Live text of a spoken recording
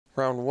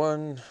Round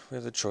one, we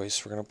have the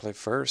choice. We're going to play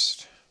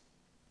first.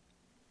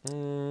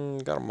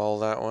 Gotta mull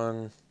that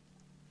one.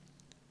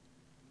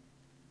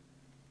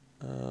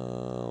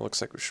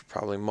 Looks like we should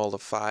probably mull the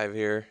 5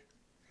 here.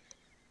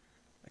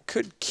 I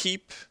could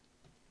keep,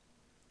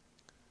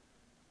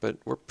 but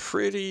we're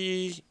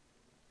pretty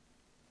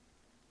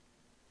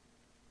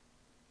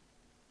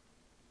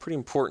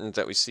important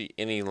that we see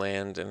any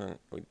land, and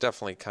we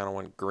definitely kind of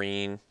want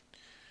green.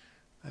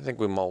 I think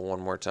we mull one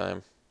more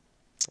time.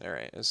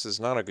 Alright, this is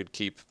not a good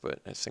keep, but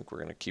I think we're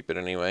going to keep it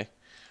anyway.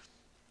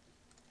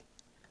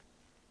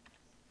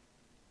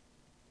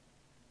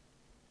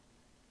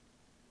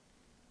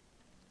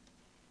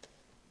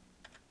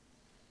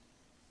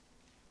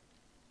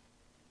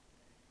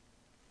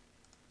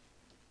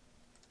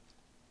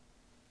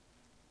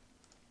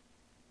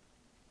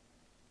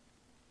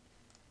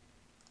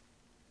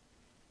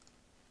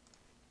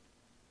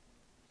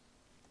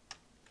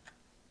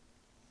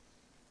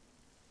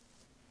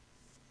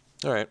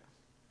 Alright.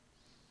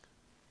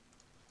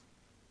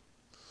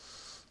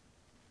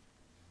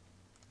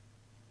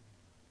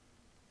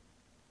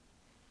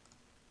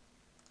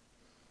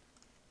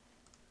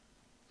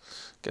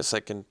 Guess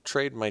I can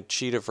trade my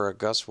cheetah for a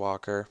Gus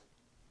Walker.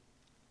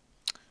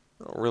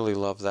 I don't really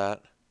love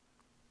that,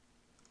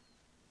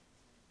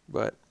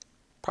 but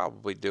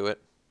probably do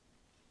it.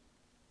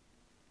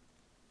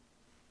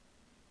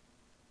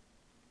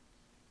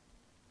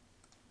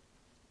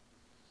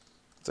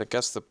 I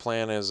guess the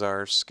plan is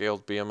our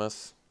scaled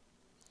behemoth.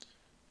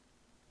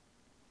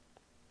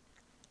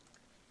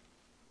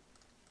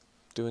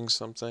 Doing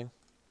something.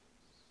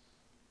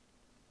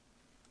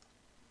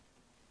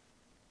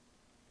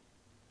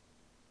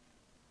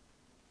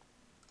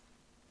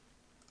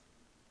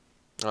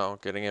 Oh,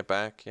 getting it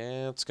back.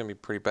 Yeah, it's going to be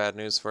pretty bad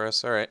news for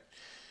us. All right.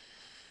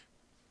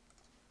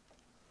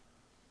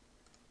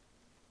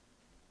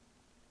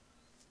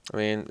 I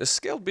mean, the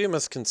scaled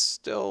behemoth can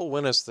still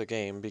win us the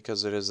game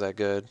because it is that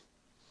good.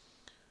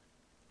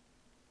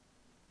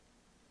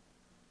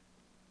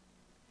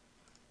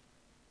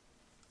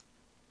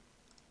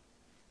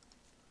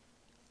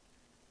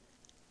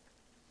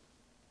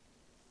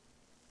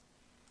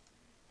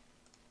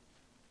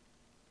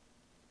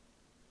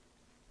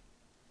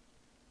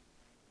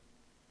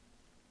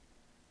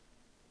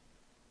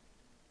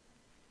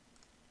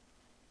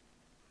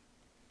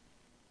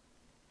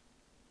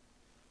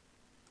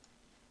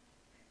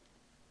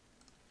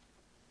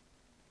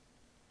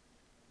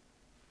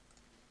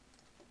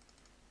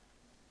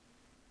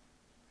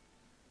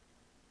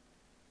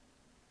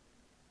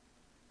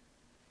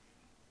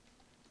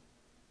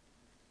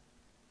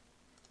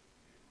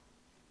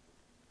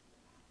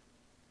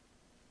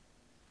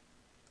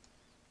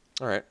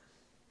 All right.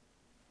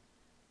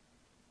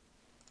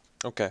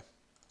 Okay.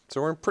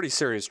 So we're in pretty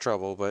serious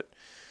trouble, but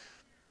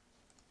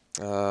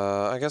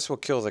I guess we'll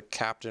kill the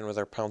captain with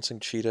our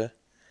pouncing cheetah.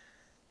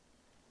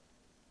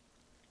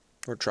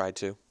 Or try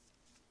to.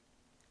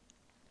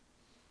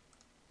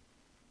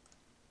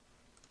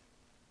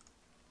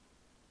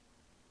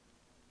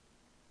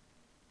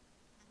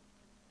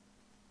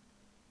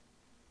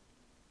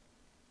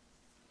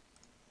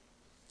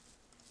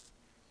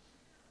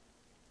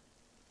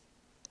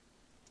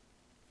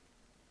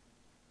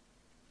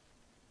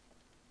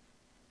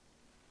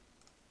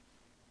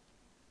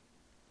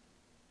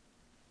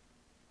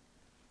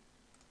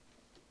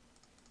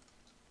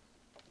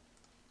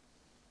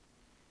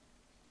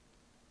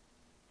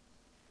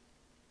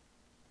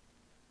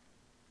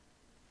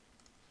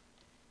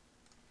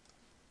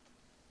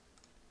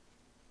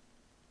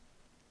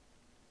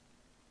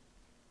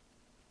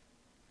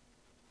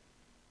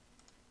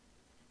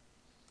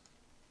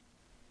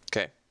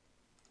 Okay.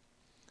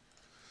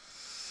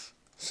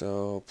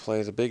 So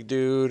play the big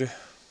dude.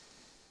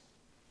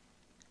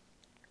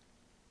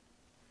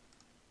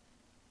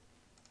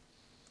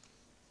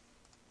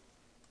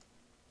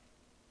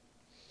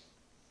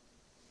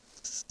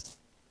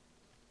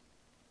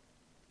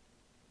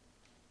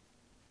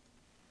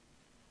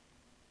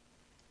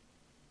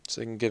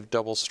 So you can give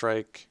double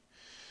strike,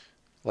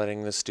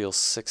 letting this deal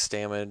 6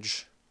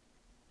 damage.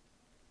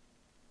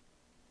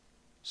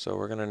 So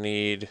we're going to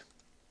need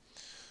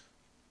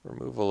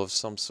removal of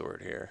some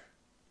sort here.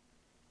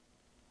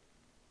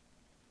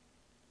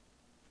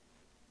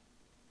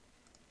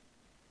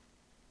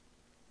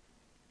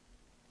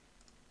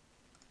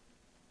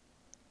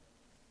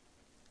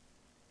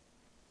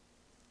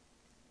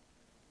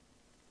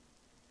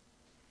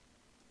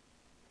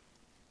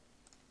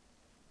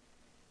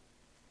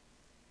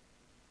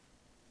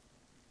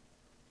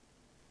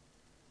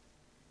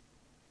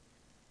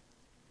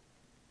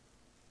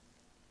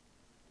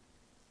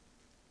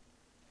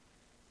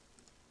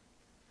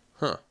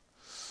 Huh.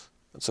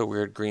 That's a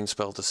weird green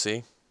spell to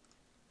see.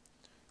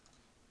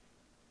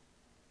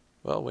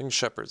 Well, Winged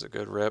Shepherd's a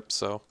good rip,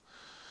 so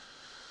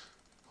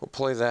we'll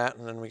play that,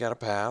 and then we got to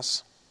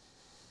pass.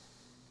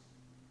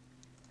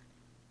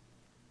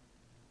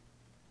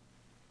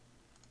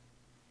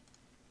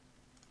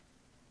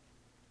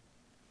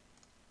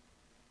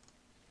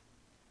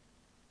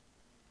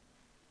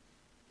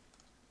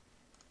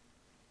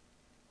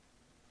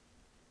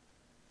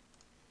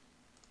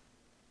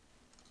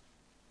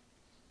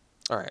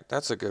 All right,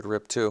 that's a good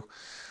rip too.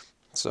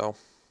 So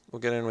we'll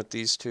get in with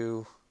these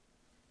two.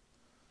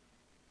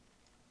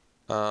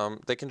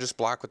 They can just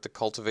block with the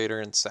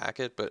cultivator and sack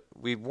it, but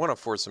we want to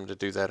force them to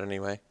do that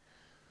anyway.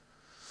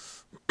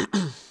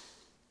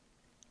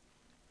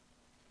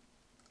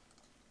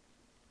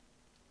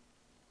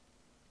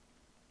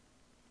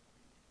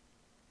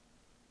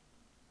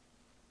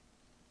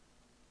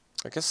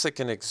 I guess they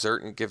can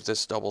exert and give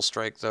this double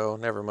strike though.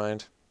 Never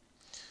mind.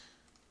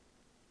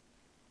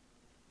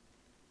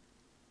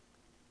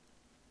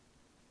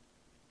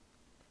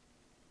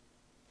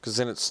 Because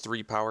then it's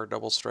 3 power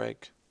double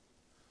strike.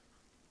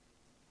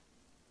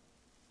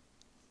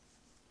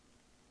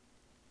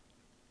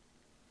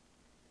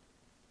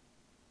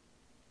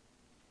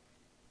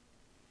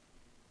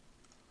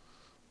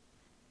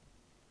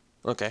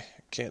 Okay,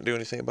 can't do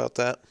anything about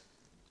that.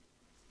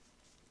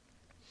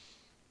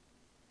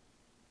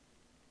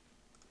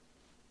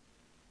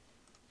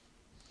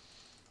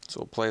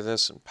 So we'll play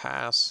this and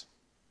pass.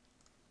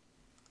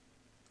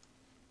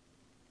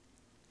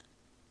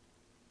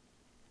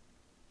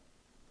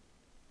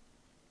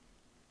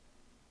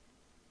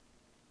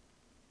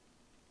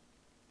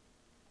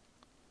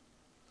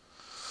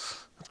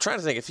 I'm trying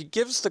to think, if he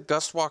gives the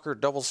Gustwalker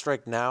double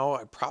strike now,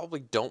 I probably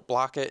don't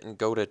block it and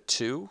go to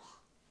 2.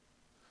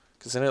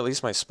 Because then at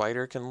least my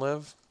spider can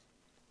live.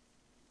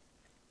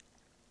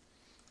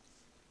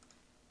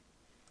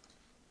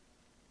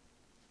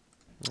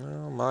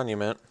 Oh,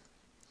 Monument.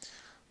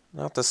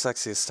 Not the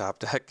sexiest top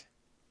deck.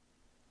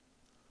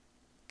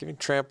 Giving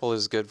Trample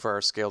is good for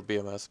our scaled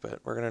behemoth,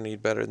 but we're going to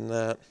need better than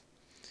that.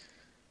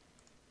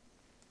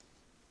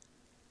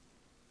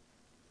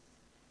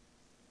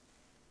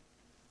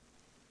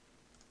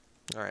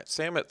 Alright,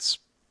 Samet's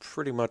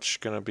pretty much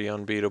going to be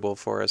unbeatable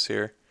for us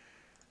here.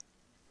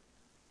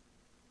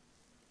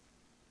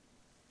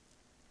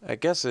 I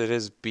guess it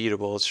is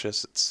beatable, it's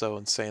just it's so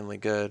insanely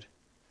good.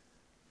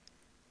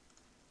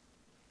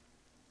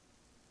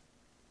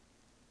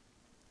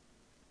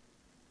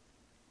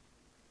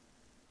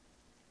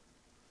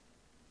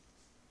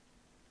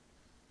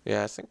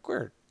 Yeah, I think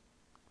we're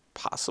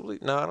possibly...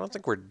 No, I don't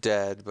think we're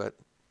dead, but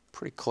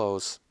pretty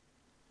close.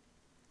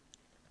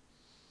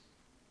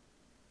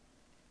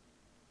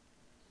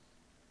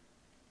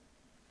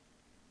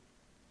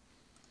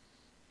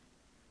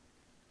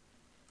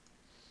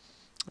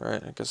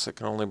 Alright, I guess I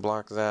can only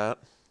block that.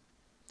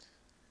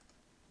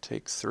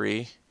 Take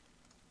 3.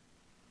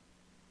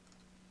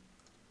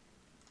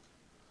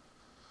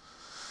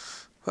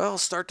 Well,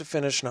 start to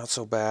finish, not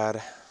so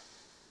bad.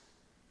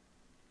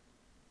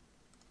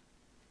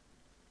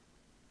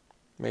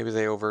 Maybe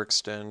they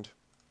overextend.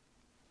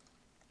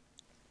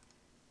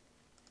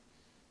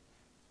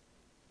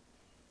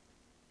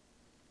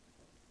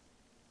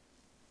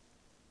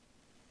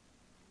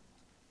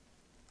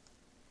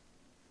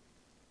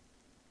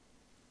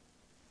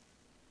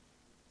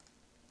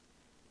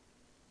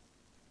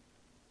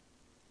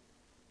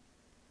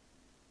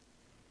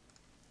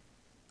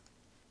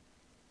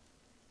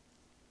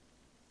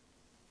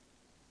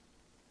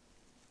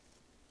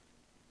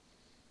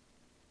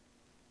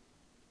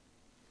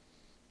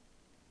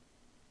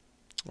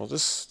 Well,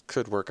 this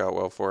could work out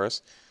well for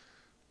us.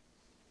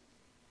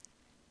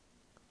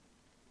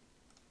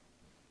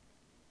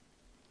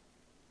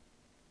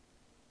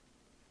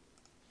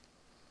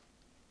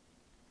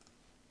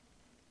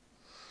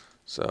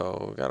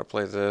 So, we gotta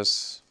play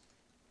this.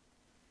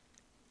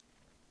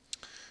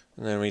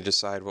 And then we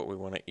decide what we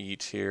want to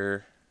eat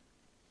here.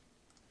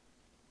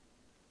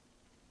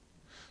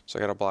 So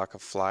I gotta block a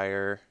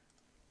flyer.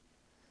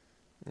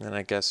 And then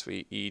I guess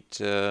we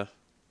eat, might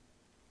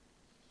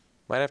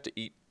have to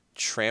eat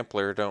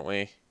Trampler, don't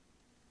we?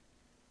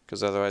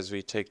 Because otherwise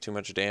we take too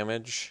much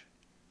damage.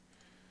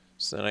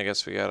 So then I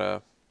guess we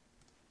gotta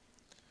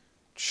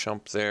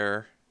chump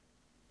there.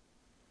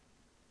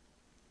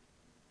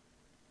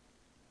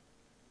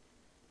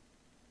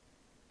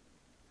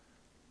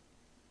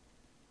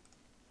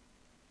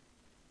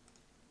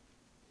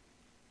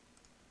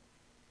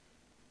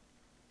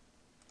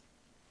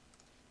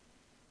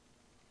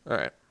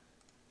 Alright.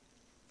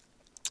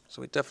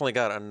 So we definitely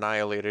got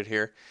annihilated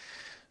here.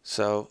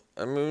 So,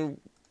 I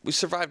mean, we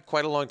survived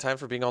quite a long time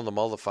for being on the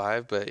Mull of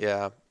 5, but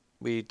yeah,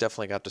 we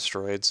definitely got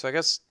destroyed. So I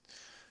guess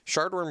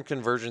Shardworm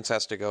Convergence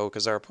has to go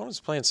because our opponent's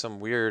playing some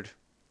weird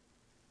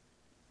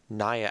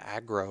Naya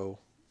aggro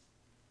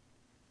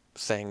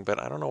thing,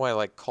 but I don't know why I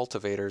like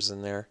Cultivators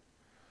in there.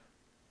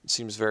 It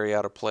seems very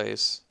out of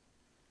place.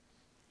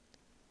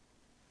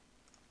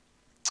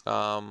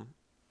 But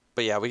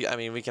yeah, I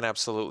mean, we can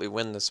absolutely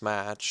win this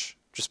match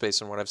just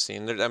based on what I've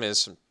seen. I mean,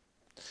 there's some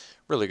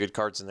really good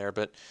cards in there,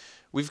 but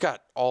we've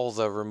got all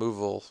the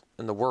removal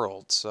in the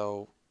world,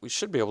 so we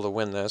should be able to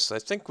win this. I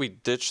think we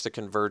ditch the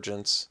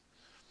Convergence,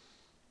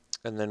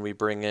 and then we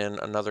bring in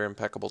another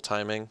Impeccable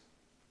Timing.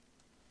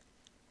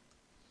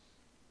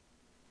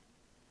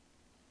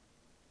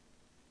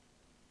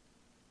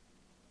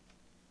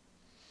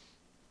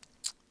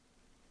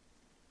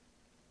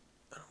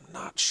 I'm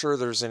not sure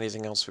there's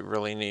anything else we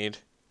really need.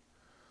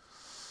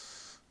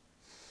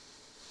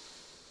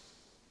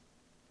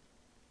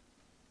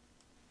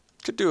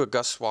 Could do a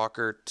Gust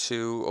Walker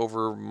 2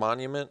 over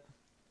Monument.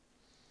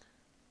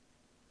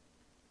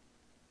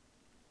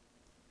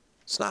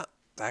 It's not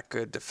that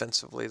good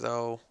defensively,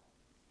 though.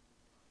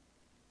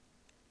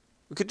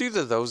 We could do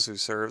the Those Who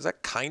Serve.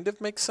 That kind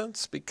of makes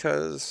sense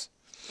because...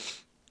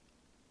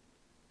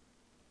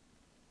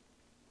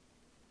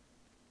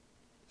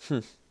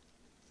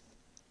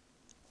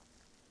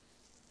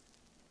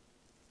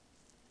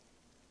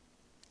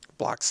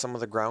 Block some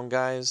of the ground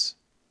guys.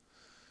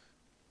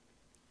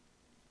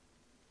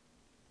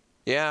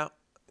 Yeah,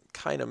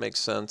 kind of makes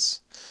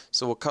sense.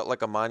 So we'll cut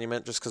like a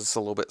Monument just because it's a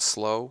little bit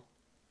slow.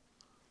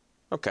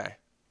 Okay.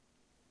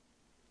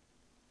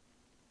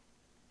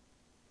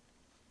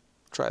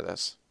 Try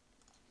this.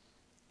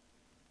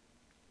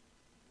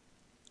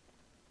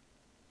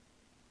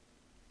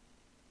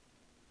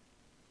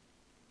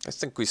 I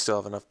think we still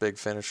have enough big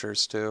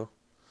finishers too.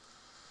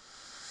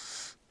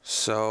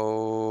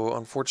 So,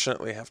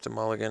 unfortunately, have to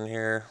mulligan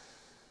here.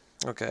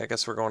 Okay, I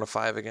guess we're going to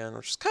 5 again,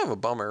 which is kind of a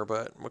bummer,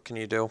 but what can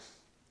you do?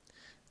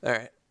 All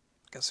right,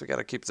 guess we got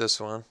to keep this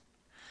one.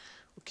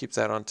 We'll keep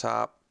that on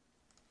top.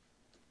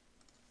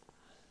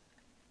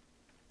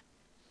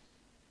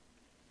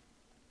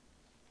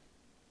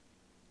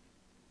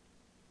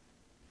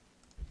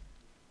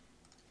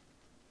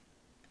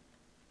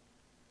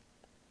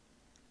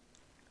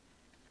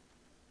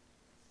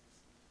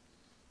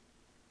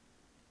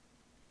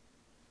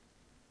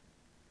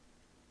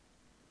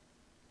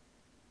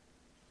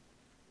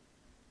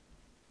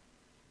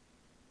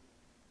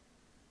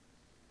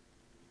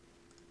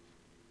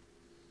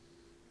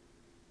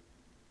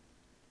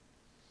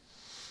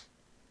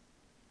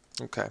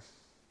 Okay.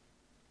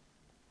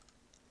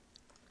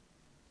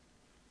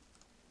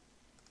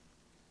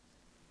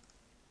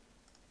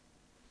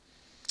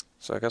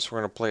 So I guess we're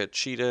going to play a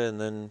cheetah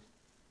and then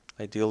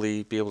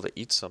ideally be able to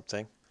eat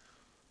something.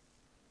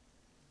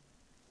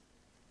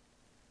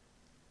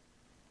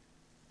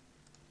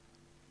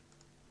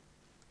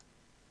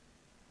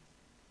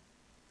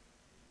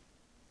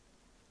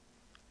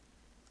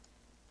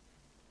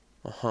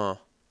 Uh-huh.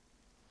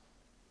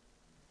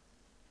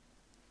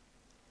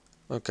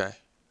 Okay.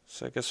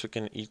 So I guess we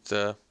can eat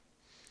the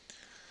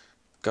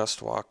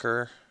Gust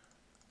Walker.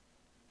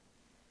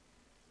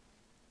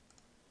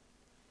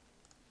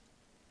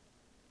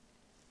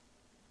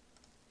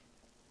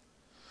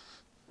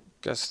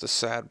 Guess the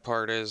sad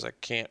part is I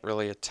can't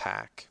really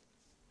attack.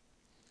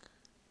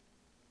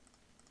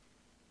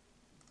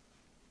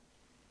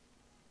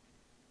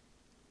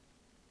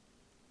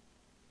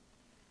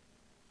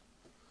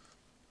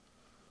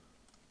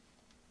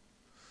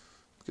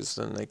 Because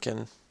then they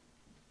can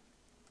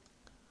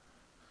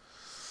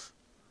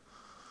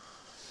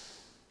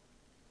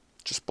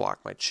just block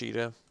my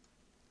cheetah.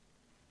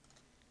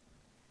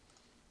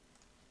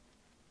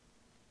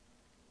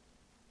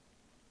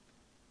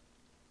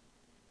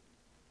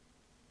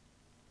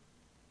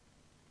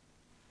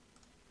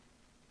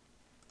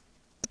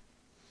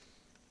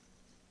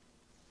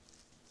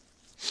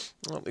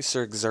 Well, at least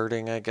they're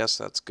exerting, I guess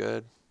that's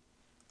good.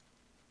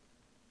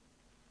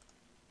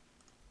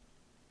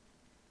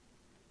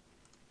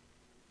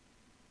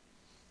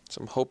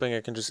 So I'm hoping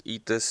I can just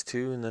eat this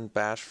too and then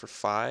bash for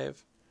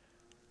 5.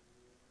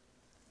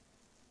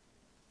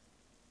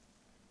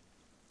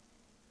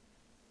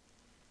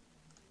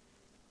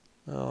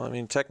 Well, I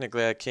mean,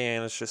 technically I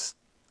can. It's just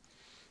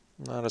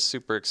not a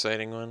super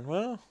exciting one.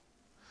 Well,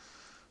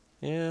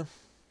 yeah.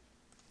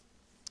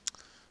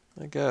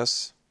 I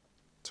guess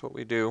that's what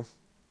we do.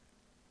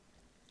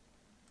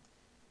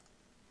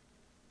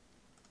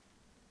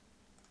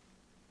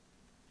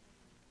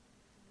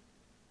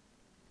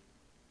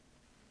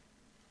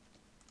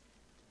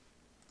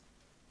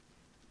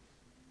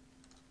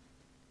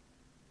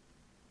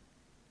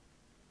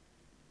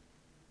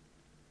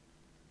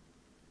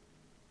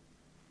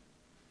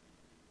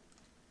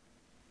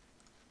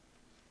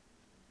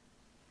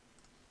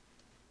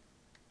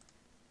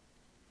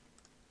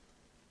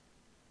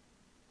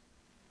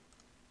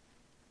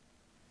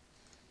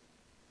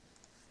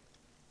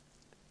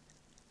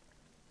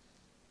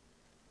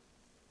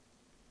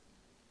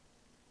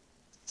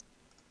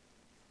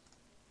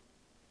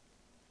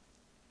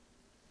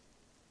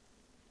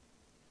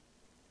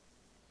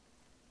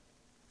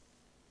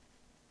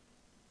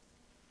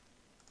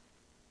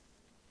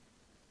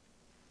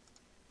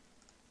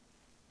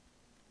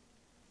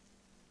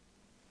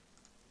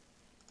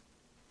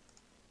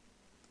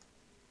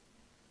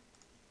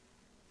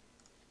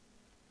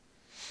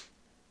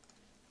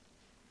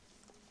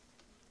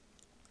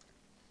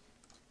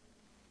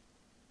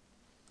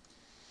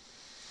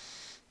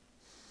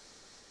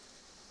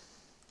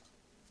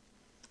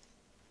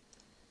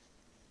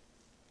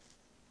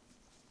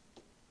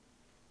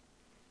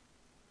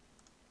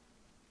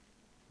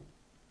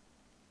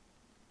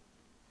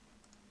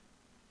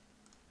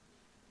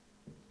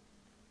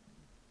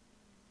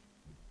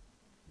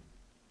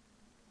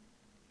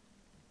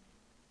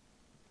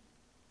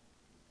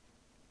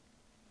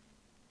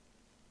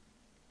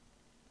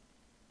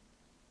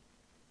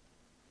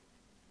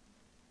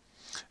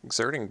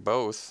 Exerting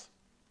both.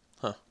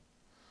 Huh.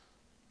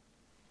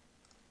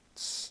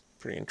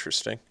 Pretty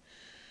interesting.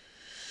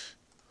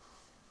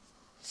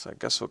 So I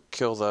guess we'll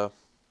kill the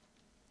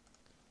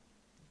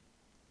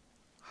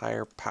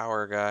higher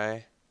power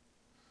guy.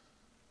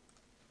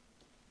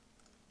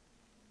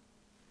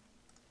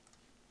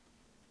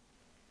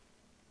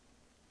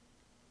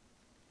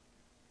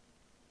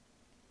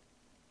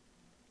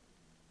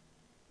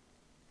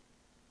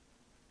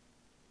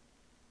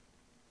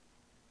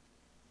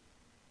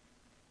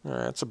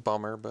 Alright, it's a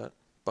bummer, but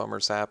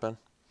bummers happen.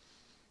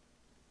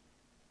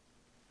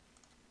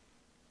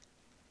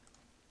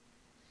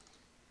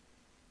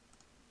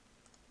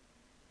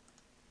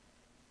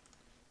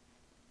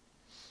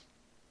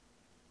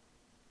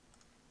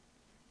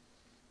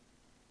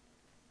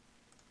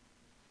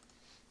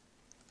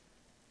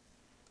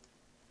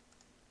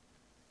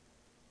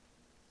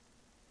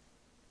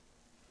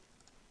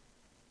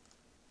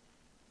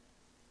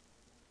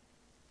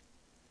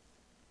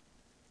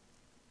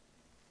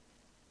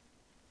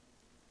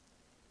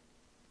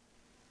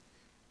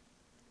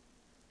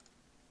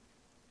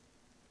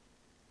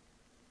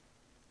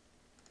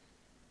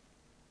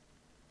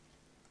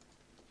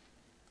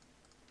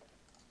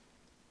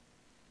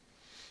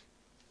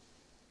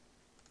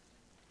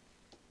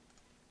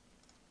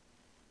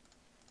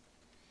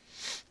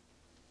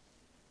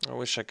 I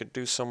wish I could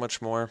do so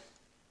much more.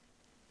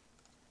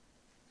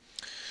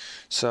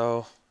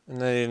 So,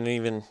 and they didn't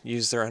even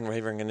use their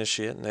Unwavering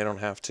Initiate, and they don't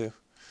have to.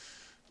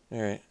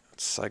 Alright,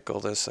 let's cycle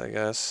this, I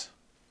guess.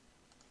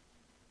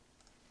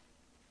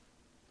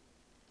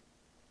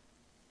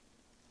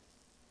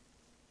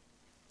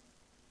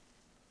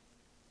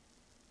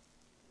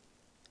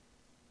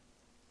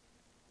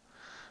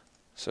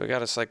 So we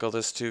gotta cycle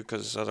this too,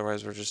 because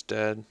otherwise we're just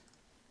dead.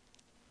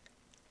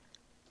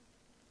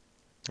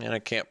 And I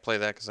can't play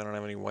that because I don't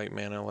have any white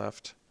mana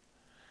left.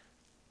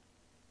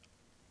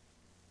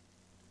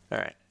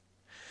 Alright.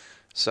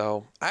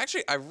 So, I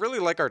really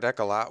like our deck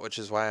a lot, which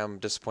is why I'm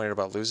disappointed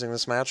about losing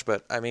this match.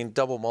 But, I mean,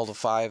 double mull to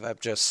 5,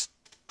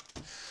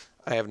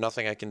 I have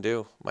nothing I can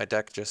do. My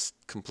deck just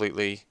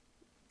completely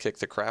kicked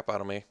the crap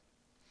out of me.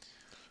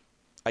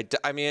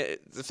 I mean,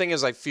 the thing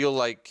is, I feel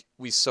like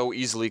we so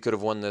easily could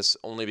have won this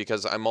only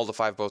because I mulled to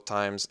 5 both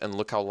times, and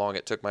look how long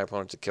it took my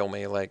opponent to kill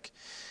me. Like,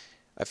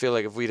 I feel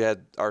like if we'd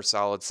had our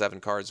solid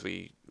 7 cards,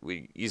 we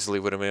easily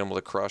would have been able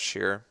to crush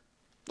here.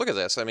 Look at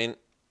this. I mean,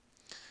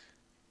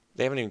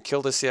 they haven't even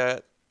killed us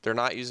yet. They're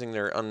not using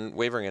their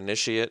Unwavering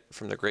Initiate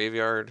from the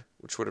graveyard,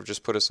 which would have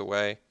just put us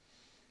away.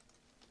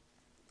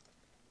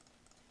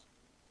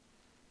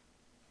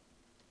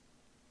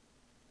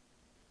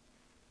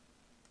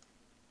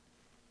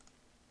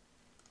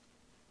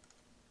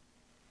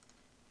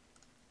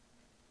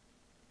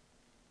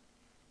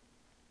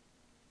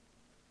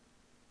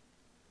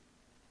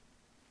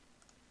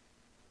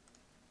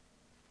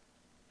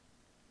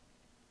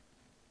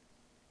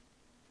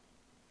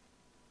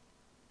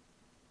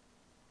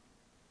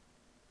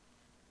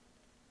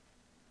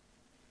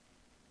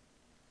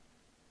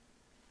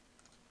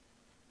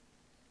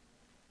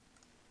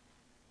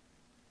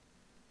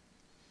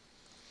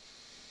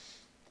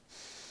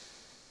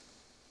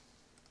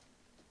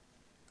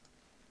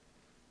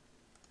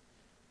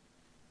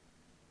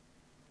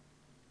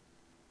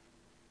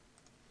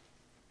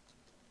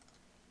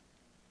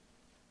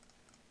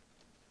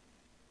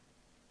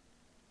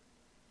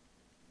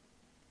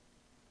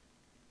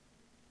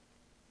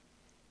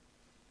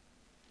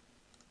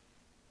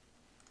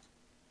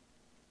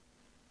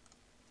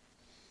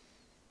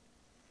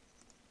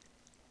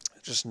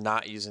 Just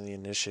not using the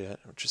Initiate,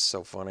 which is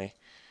so funny.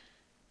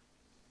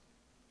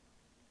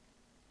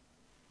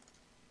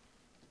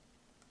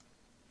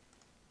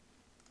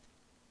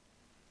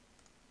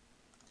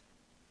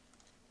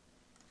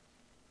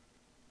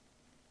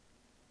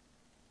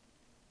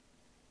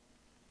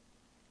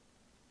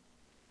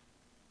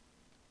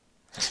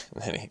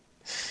 And then he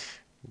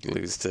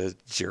lose to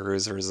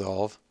Jura's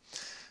Resolve.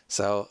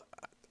 So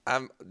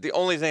the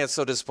only thing that's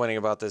so disappointing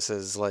about this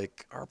is,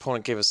 like, our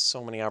opponent gave us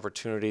so many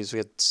opportunities. We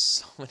had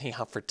so many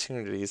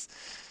opportunities,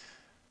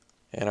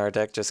 and our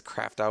deck just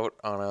crapped out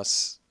on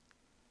us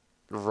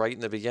right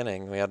in the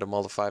beginning. We had to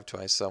mull to 5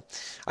 twice. So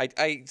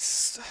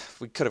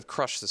we could have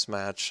crushed this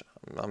match.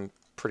 I'm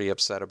pretty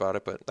upset about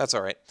it, but that's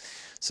all right.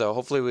 So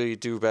hopefully we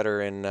do better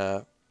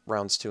in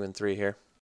rounds 2 and 3 here.